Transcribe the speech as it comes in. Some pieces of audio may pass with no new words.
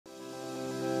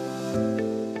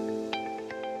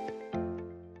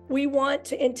We want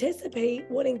to anticipate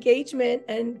what engagement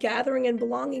and gathering and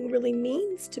belonging really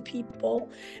means to people.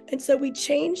 And so we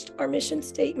changed our mission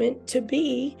statement to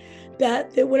be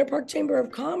that the Winter Park Chamber of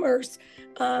Commerce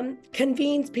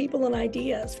convenes people and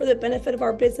ideas for the benefit of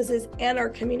our businesses and our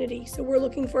community. So we're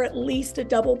looking for at least a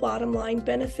double bottom line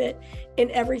benefit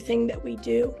in everything that we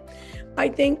do. I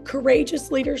think courageous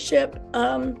leadership,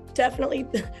 definitely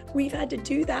we've had to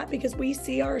do that because we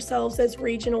see ourselves as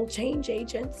regional change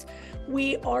agents.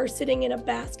 We are sitting in a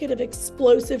basket of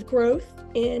explosive growth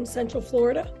in Central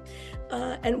Florida,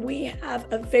 and we have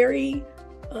a very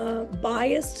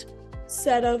biased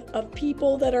set of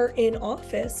people that are in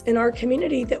office in our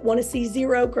community that want to see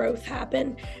zero growth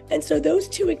happen. And so those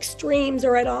two extremes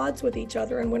are at odds with each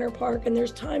other in Winter Park. And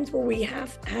there's times where we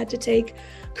have had to take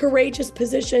courageous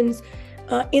positions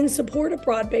in support of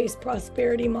broad-based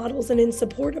prosperity models and in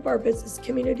support of our business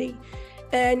community.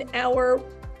 And our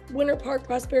Winter Park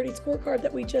Prosperity Scorecard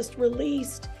that we just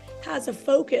released has a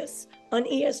focus on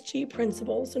ESG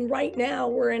principles. And right now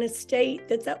we're in a state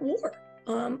that's at war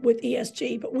with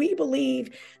ESG, but we believe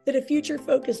that a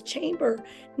future-focused chamber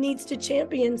needs to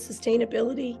champion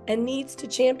sustainability and needs to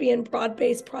champion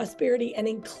broad-based prosperity and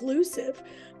inclusive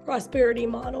prosperity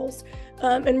models.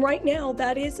 And right now,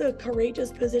 that is a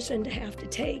courageous position to have to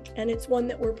take, and it's one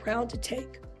that we're proud to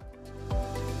take.